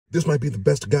This might be the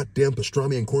best goddamn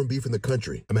pastrami and corned beef in the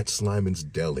country. I'm at Slyman's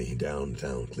Deli,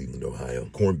 downtown Cleveland, Ohio.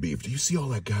 Corned beef. Do you see all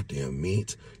that goddamn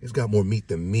meat? It's got more meat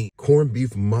than meat. Corned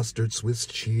beef, mustard, Swiss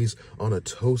cheese on a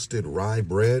toasted rye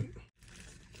bread.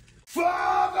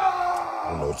 Father! I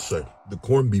don't know what to say. The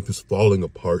corned beef is falling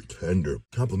apart tender,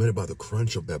 complemented by the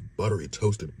crunch of that buttery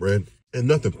toasted bread. And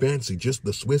nothing fancy, just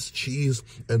the Swiss cheese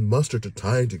and mustard to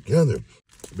tie it together.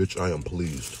 Bitch, I am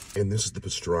pleased. And this is the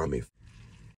pastrami.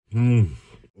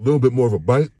 A little bit more of a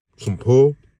bite, some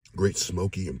pull, great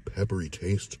smoky and peppery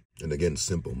taste, and again,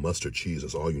 simple mustard cheese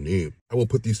is all you need. I will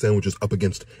put these sandwiches up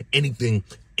against anything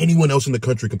anyone else in the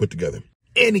country can put together.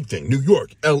 Anything. New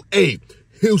York, L.A.,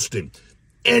 Houston,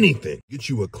 anything. Get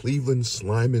you a Cleveland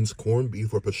Slyman's corned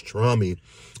beef or pastrami,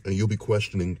 and you'll be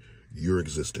questioning your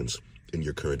existence in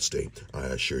your current state, I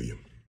assure you.